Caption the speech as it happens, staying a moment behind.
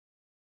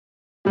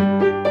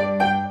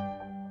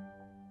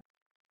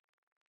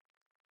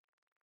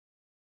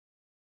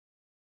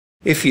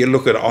If you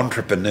look at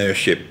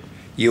entrepreneurship,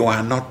 you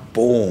are not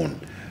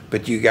born,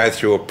 but you go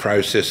through a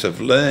process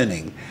of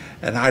learning.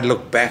 And I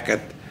look back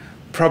at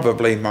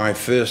probably my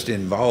first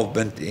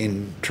involvement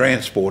in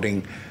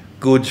transporting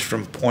goods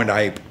from point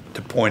A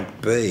to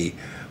point B.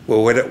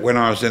 Well, when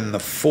I was in the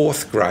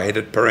 4th grade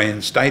at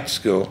Paran State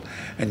School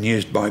and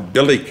used my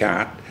billy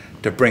cart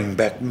to bring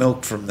back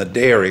milk from the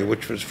dairy,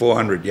 which was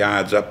 400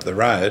 yards up the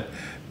road,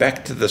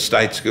 back to the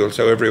state school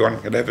so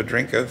everyone could have a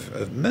drink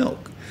of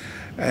milk.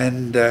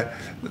 And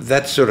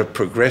that sort of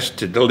progressed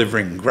to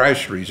delivering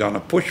groceries on a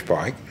push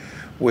bike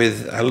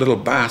with a little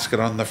basket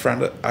on the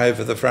front,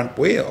 over the front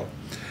wheel.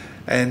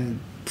 And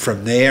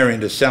from there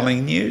into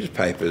selling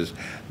newspapers,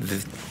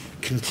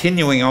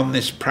 continuing on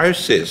this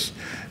process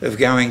of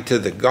going to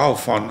the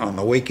golf on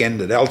the weekend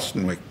at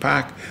Elstonwick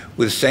Park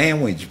with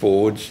sandwich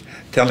boards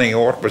telling you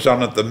what was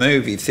on at the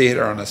movie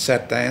theatre on a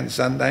Saturday and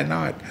Sunday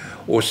night,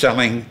 or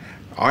selling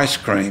ice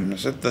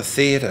creams at the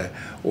theatre,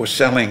 or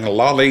selling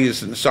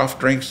lollies and soft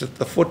drinks at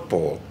the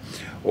football.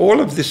 All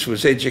of this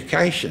was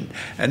education.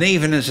 And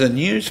even as a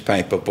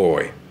newspaper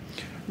boy,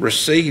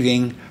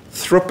 receiving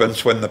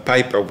threepence when the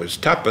paper was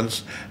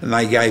tuppence and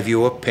they gave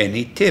you a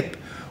penny tip.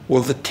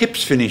 Well, the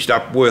tips finished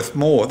up worth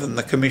more than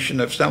the commission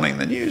of selling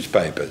the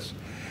newspapers.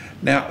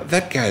 Now,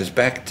 that goes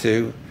back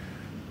to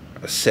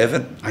a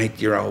 7,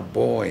 8-year-old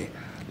boy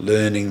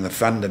learning the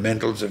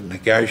fundamentals of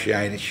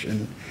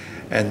negotiation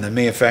and the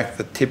mere fact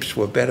that tips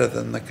were better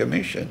than the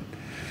commission.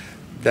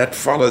 That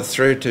followed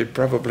through to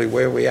probably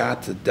where we are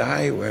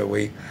today, where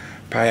we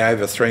pay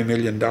over $3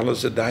 million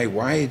a day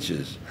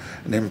wages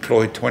and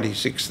employ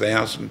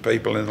 26,000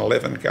 people in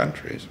 11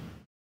 countries.